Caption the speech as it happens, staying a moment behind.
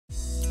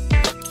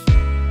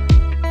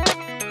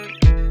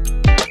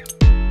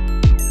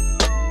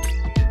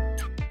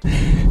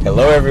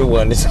Hello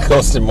everyone, this is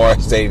Ghost of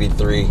Mars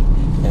 83.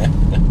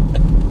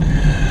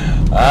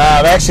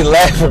 I'm actually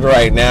laughing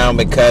right now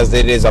because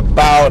it is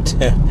about,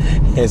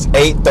 it's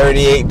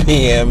 8:38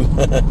 p.m.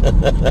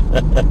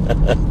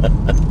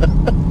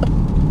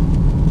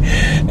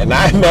 and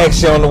I'm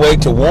actually on the way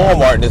to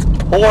Walmart and it's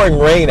pouring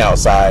rain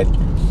outside.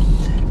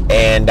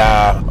 And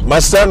my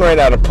son ran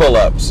out of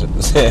pull-ups.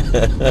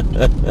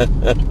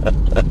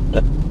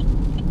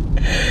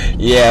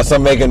 Yeah, so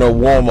I'm making a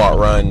Walmart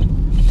run.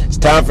 It's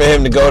time for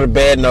him to go to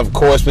bed, and of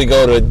course we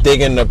go to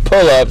digging the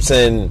pull-ups,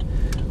 and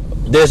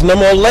there's no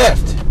more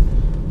left.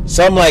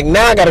 So I'm like,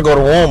 now I got to go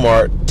to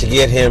Walmart to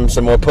get him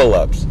some more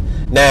pull-ups.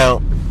 Now,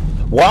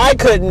 why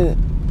couldn't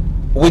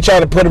we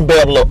try to put him to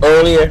bed a little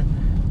earlier?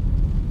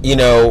 You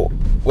know,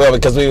 well,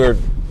 because he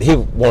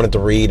wanted to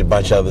read a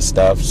bunch of other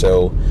stuff.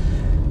 So,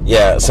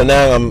 yeah, so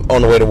now I'm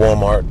on the way to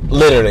Walmart,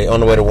 literally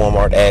on the way to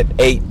Walmart at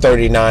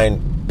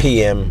 8:39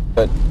 p.m.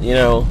 But, you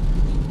know,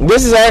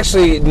 this is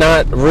actually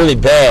not really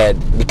bad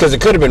because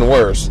it could have been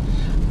worse.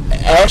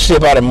 Actually,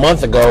 about a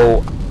month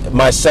ago,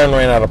 my son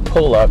ran out of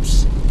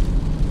pull-ups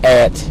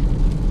at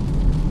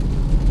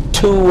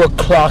 2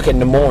 o'clock in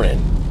the morning.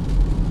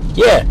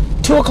 Yeah,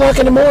 2 o'clock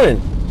in the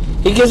morning.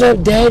 He gets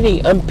up,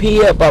 Daddy, I'm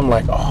pee up. I'm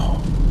like,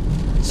 oh.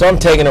 So I'm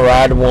taking a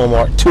ride to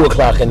Walmart, 2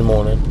 o'clock in the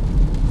morning.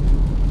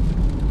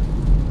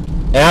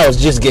 And I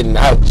just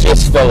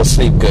fell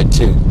asleep good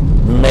too.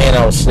 Man,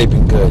 I was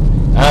sleeping good.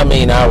 I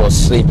mean, I was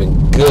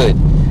sleeping good.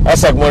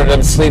 That's like one of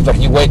them sleeps,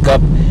 like you wake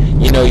up,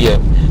 you know, you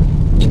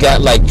got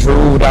like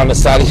drool down the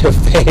side of your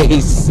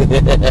face.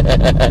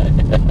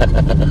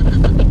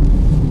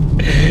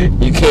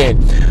 you can't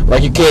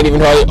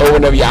even hardly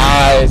open up your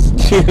eyes.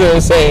 You know what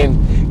I'm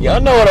saying? Y'all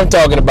know what I'm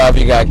talking about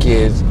if you got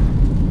kids.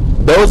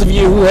 Those of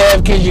you who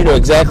have kids, you know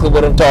exactly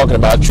what I'm talking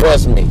about.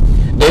 Trust me.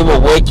 They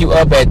will wake you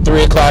up at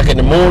 3 o'clock in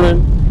the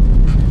morning.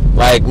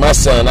 Like my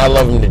son, I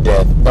love him to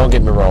death. Don't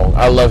get me wrong.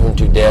 I love him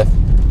to death.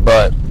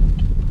 But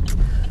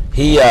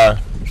he's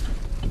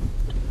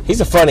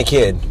a funny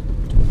kid.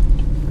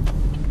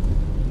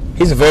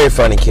 He's a very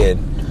funny kid.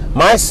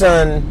 My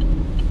son,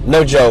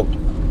 no joke,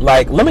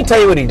 like, let me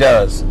tell you what he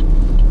does.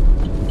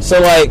 So,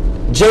 like,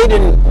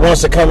 Jaden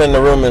wants to come in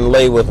the room and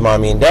lay with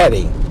mommy and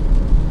daddy.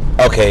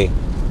 Okay,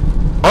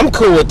 I'm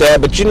cool with that,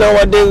 but you know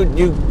what, dude?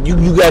 You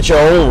got your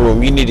own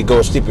room. You need to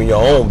go sleep in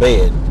your own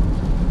bed.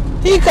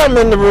 He come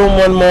in the room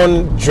one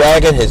morning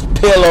dragging his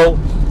pillow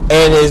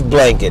and his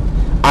blanket.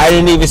 I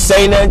didn't even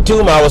say nothing to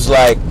him. I was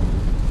like,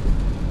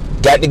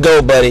 got to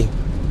go, buddy.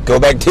 Go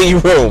back to your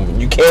room.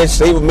 You can't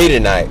sleep with me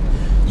tonight.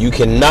 You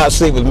cannot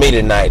sleep with me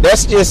tonight.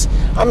 That's just,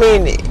 I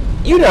mean,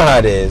 you know how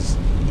it is.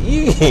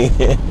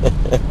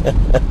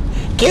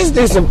 Kids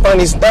do some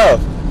funny stuff.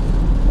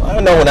 I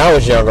know when I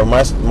was younger,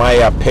 my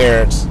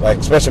parents, like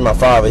especially my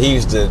father, he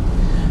used to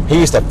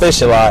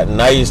fish a lot,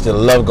 and I used to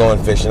love going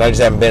fishing. I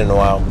just haven't been in a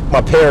while.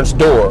 My parents'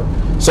 door.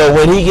 So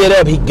when he get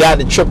up, he got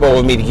to trip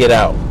over me to get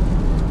out.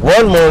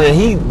 One morning,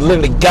 he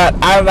literally got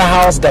out of the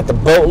house, got the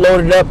boat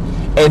loaded up,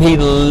 and he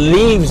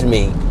leaves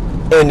me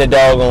in the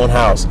doggone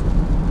house.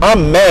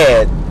 I'm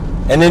mad.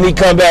 And then he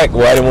come back,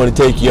 well, I didn't want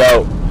to take you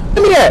out.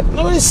 Look at that.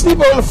 Let me sleep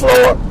on the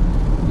floor.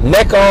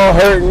 Neck all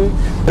hurting,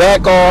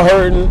 back all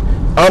hurting.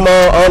 I'm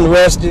all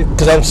unrested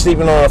because I'm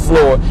sleeping on the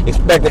floor,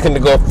 expecting him to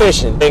go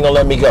fishing. They ain't gonna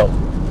let me go.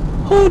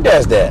 Who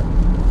does that?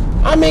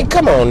 I mean,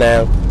 come on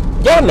now.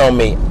 Y'all know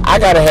me. I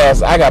gotta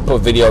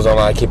put videos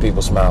online to keep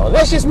people smiling.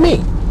 That's just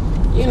me.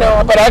 You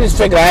know, but I just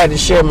figured I had to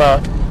share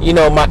my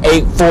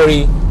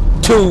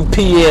 8:42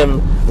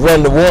 p.m.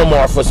 run to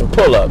Walmart for some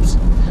pull-ups.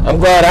 I'm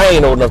glad I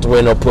ain't old enough to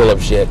wear no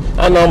pull-ups yet.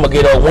 I know I'm gonna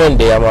get old one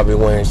day. I might be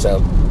wearing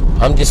some.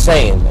 I'm just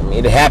saying. I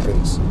mean, it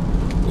happens.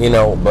 You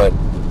know, but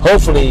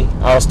hopefully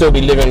I'll still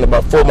be living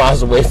about 4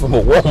 miles away from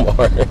a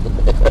Walmart.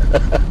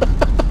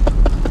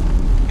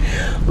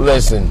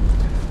 Listen,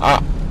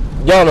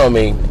 y'all know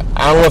me.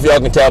 I don't know if y'all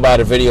can tell by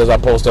the videos I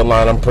post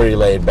online. I'm pretty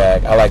laid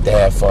back. I like to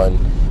have fun.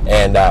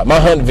 And my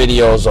hunting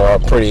videos are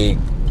pretty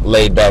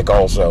laid back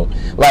also.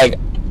 Like,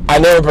 I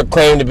never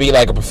claim to be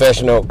like a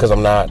professional because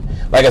I'm not.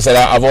 Like I said,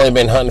 I've only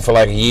been hunting for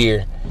like a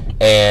year.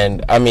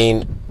 And, I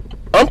mean,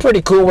 I'm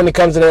pretty cool when it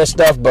comes to that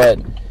stuff. But,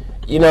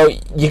 you know,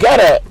 you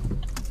gotta,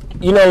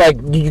 you know, like,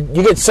 you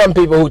get some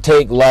people who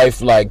take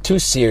life, like, too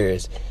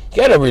serious. You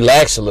gotta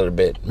relax a little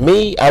bit.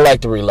 Me, I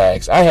like to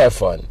relax. I have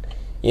fun.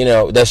 You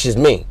know, that's just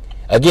me.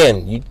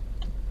 Again, you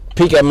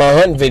peek at my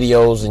hunting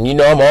videos and you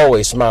know I'm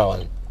always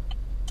smiling.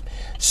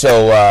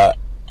 So,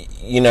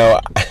 you know,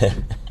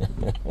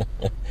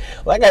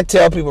 like I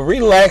tell people,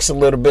 relax a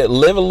little bit,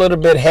 live a little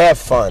bit, have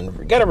fun.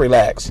 You gotta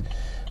relax.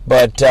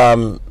 But,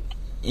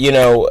 you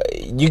know,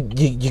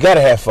 you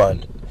gotta have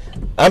fun.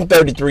 I'm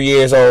 33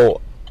 years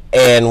old,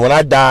 and when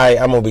I die,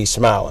 I'm gonna be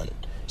smiling.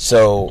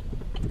 So,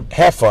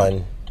 have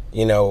fun,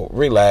 you know,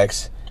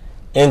 relax,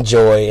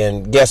 enjoy,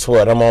 and guess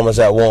what? I'm almost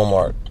at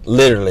Walmart.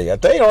 Literally. I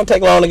think it don't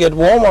take long to get to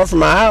Walmart from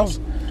my house.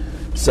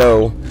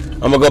 So,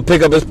 I'm gonna go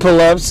pick up his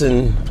pull-ups,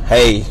 and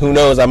hey, who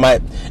knows, I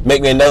might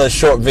make me another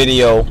short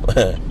video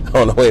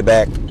on the way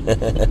back.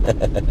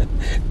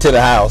 to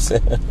the house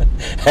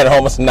at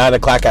almost 9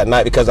 o'clock at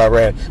night because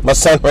my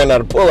son ran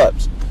out of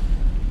pull-ups.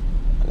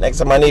 Next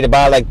time I need to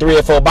buy like 3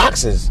 or 4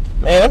 boxes.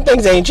 Man, them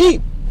things ain't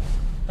cheap.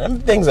 Them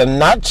things are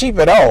not cheap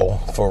at all,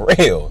 for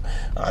real.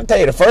 I'll tell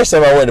you, the first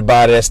time I went to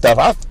buy that stuff,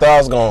 I thought I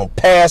was going to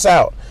pass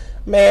out.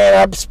 Man,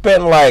 I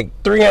spent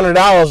like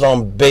 $300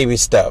 on baby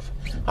stuff.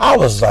 I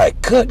was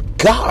like, good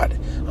God.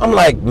 I'm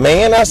like,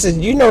 man, I said,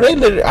 you know,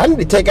 I need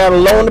to take out a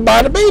loan to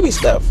buy the baby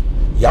stuff.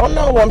 Y'all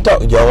know what I'm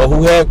talking. Y'all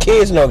who have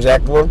kids know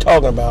exactly what I'm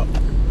talking about.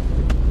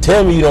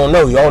 Tell me you don't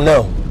know. Y'all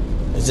know.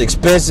 It's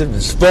expensive.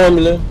 It's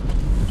formula.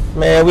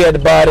 Man, we had to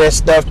buy that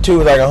stuff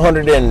too, like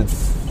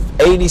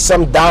 $180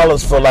 some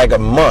for like a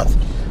month.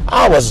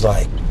 I was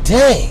like,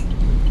 dang.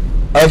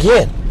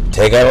 Again,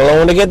 take out a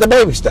loan to get the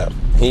baby stuff.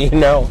 You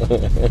know.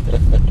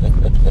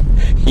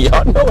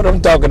 Y'all know what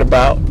I'm talking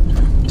about.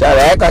 Try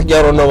to act like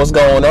y'all don't know what's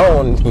going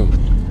on.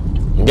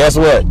 And guess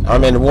what?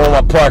 I'm in the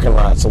Wal-Mart parking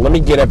lot. So let me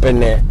get up in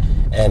there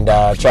and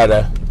try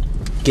to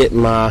get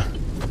my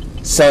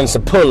son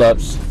some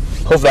pull-ups.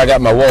 Hopefully I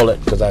got my wallet,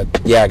 because I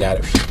got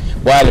it.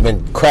 Well, it'd have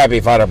been crappy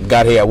if I'd have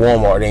got here at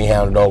Walmart and ain't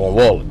had a doggone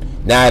wallet.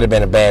 Now it'd have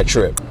been a bad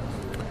trip.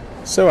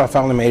 So I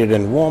finally made it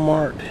in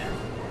Walmart,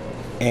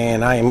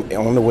 and I am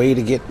on the way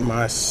to get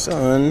my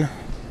son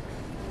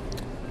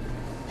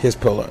his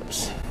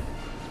pull-ups.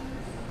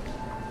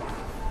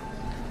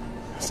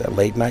 It's that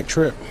late night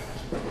trip.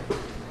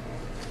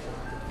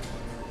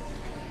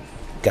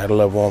 Gotta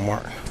love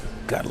Walmart.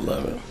 Gotta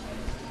love it.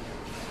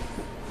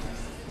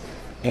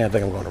 And I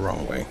think I'm going the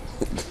wrong way.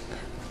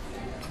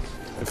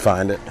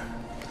 Find it.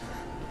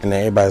 And then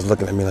everybody's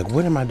looking at me like,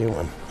 what am I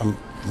doing? I'm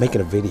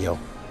making a video.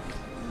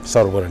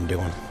 Sort of what I'm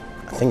doing.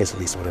 I think it's at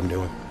least what I'm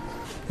doing.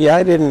 Yeah,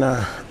 I didn't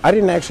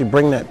actually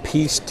bring that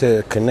piece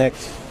to connect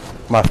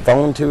my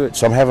phone to it.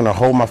 So I'm having to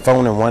hold my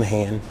phone in one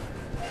hand,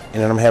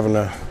 and then I'm having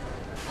to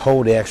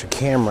hold the actual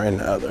camera in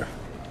the other.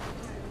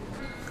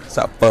 It's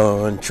a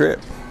fun trip.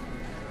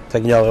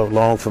 Taking y'all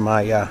along for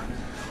my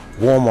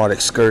Walmart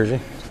excursion.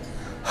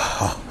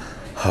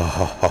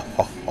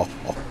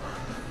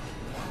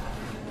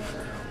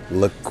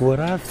 Look what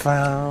I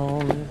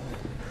found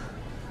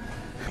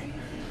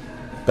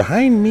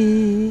behind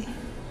me.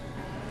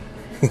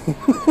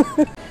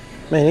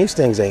 Man, these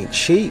things ain't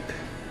cheap.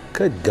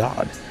 Good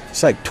God.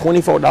 It's like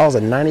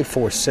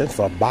 $24.94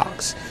 for a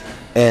box.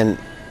 And,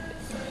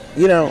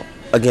 you know,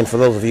 again, for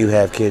those of you who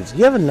have kids,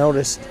 you ever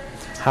noticed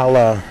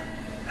how,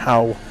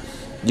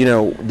 you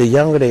know, the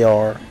younger they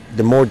are,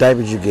 the more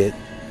diapers you get,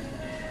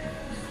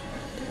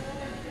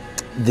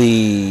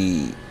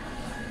 the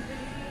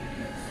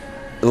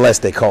less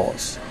they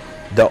cost.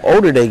 The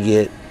older they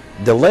get,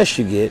 the less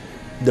you get,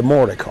 the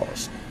more they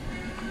cost.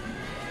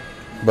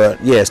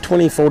 But yeah, it's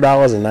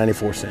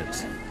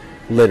 $24.94,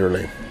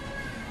 literally.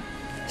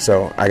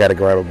 So I gotta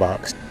grab a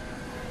box.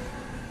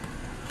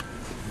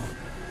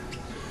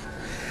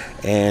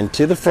 And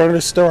to the front of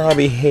the store I'll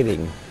be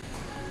heading.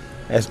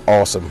 That's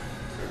awesome.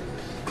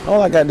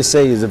 All I got to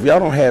say is if y'all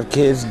don't have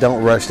kids,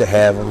 don't rush to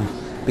have them,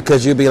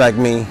 because you'll be like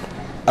me,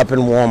 up in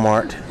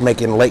Walmart,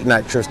 making late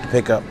night trips to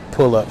pick up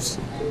pull-ups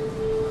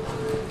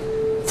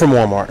from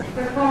Walmart.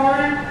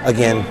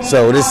 Again,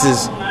 so this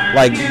is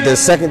like the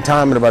second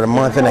time in about a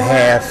month and a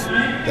half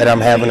that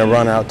I'm having to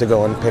run out to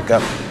go and pick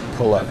up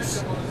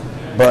pull-ups.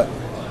 But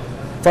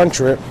fun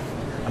trip.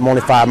 I'm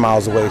only 5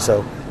 miles away,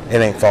 so it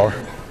ain't far.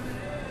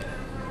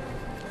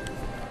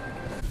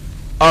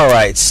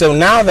 Alright, so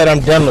now that I'm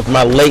done with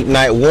my late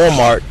night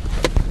Walmart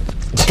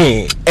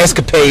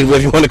escapade,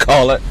 whatever you want to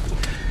call it.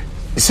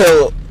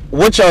 So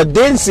what y'all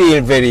didn't see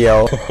in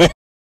video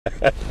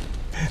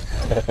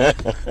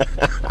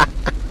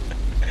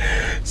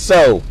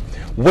so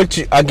what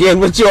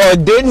y'all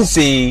didn't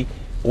see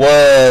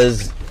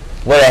was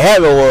what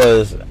happened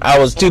was I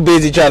was too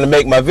busy trying to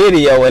make my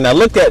video, and I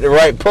looked at the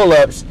right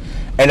pull-ups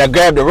and I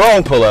grabbed the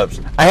wrong pull-ups.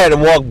 I had to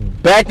walk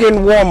back in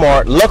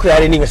Walmart. Luckily I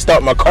didn't even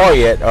start my car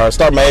yet, or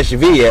start my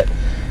SUV yet,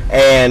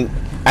 and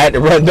I had to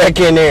run back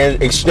in there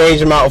and exchange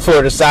them out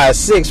for the size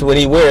 6 when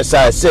he wears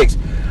size 6.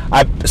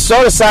 I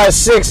saw the size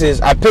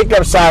 6s. I picked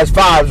up size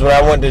 5s when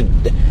I went to,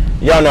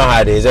 y'all know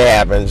how it is, it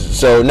happens.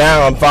 So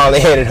now I'm finally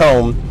headed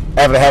home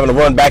after having to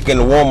run back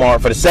into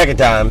Walmart for the second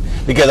time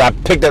because I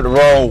picked up the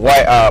wrong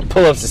white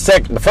pull-ups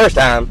the first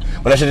time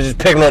when I should have just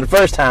picked them up the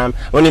first time.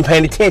 I wasn't even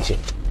paying attention.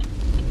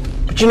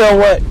 But you know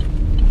what?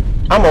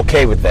 I'm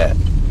okay with that,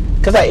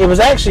 because it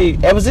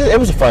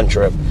was a fun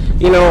trip.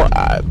 You know,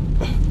 I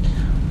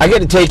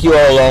get to take you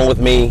all along with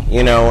me,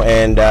 you know,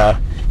 and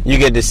you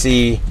get to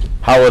see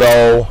how it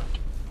all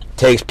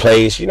takes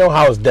place. You know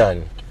how it's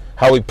done,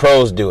 how we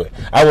pros do it.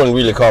 I wouldn't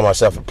really call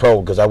myself a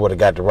pro because I would have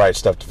got the right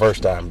stuff the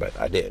first time, but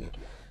I didn't.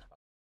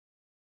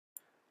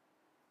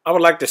 I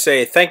would like to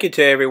say thank you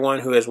to everyone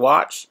who has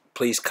watched.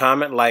 Please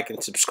comment, like,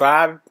 and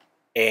subscribe.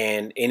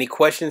 And any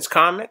questions,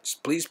 comments,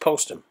 please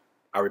post them.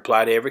 I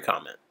reply to every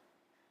comment.